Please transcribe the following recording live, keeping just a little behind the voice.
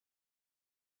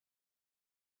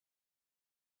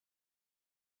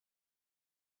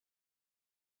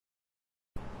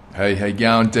Hey, how you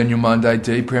going? Daniel Munday,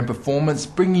 DPM Performance,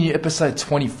 bringing you episode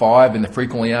 25 in the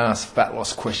frequently asked fat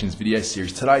loss questions video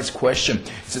series. Today's question: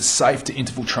 is it safe to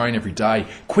interval train every day?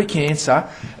 Quick answer: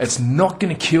 it's not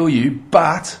going to kill you,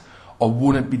 but I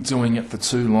wouldn't be doing it for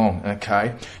too long.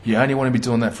 Okay, you only want to be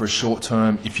doing that for a short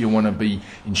term if you want to be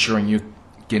ensuring you're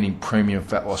getting premium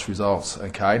fat loss results.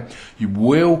 Okay, you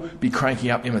will be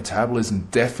cranking up your metabolism,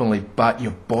 definitely, but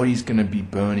your body's going to be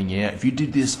burning out. If you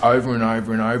did this over and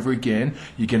over and over again,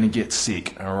 you're going to get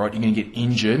sick. All right, you're going to get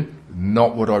injured.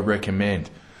 Not what I recommend.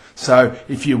 So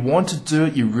if you want to do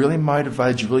it, you're really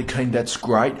motivated, you're really keen, that's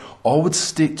great. I would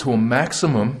stick to a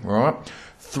maximum, right,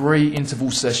 3 interval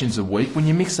sessions a week. When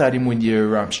you mix that in with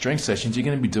your strength sessions, you're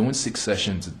going to be doing 6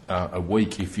 sessions a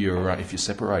week if you're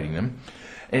separating them.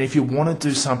 And if you want to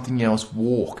do something else,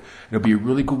 walk. It'll be a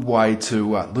really good way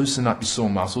to loosen up your sore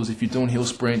muscles. If you're doing hill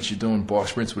sprints, you're doing bike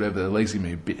sprints, whatever, the legs are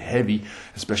going to be a bit heavy,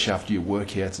 especially after your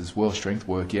workouts as well, strength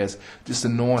workouts. Just a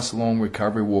nice long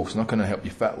recovery walk. It's not going to help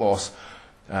your fat loss,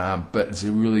 but it's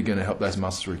really going to help those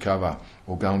muscles recover.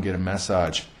 Or go and get a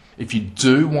massage. If you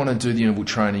do want to do the interval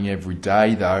training every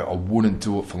day, though, I wouldn't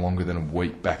do it for longer than a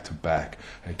week back to back.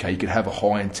 Okay, you could have a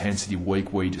high intensity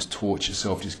week where you just torture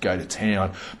yourself, just go to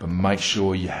town, but make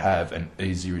sure you have an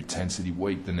easier intensity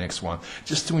week the next one,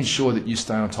 just to ensure that you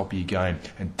stay on top of your game.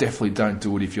 And definitely don't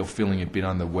do it if you're feeling a bit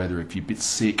under the weather. If you're a bit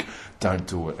sick, don't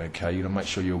do it. Okay, you got to make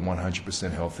sure you're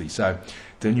 100% healthy. So,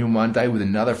 Daniel Munday with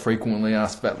another frequently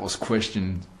asked fat loss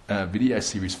question video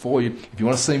series for you. If you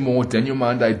want to see more,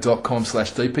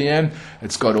 danielmunday.com/DPM.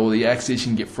 It's got all the access. You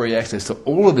can get free access to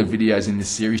all of the videos in this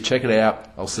series. Check it out.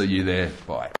 I'll see you there.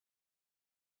 Bye.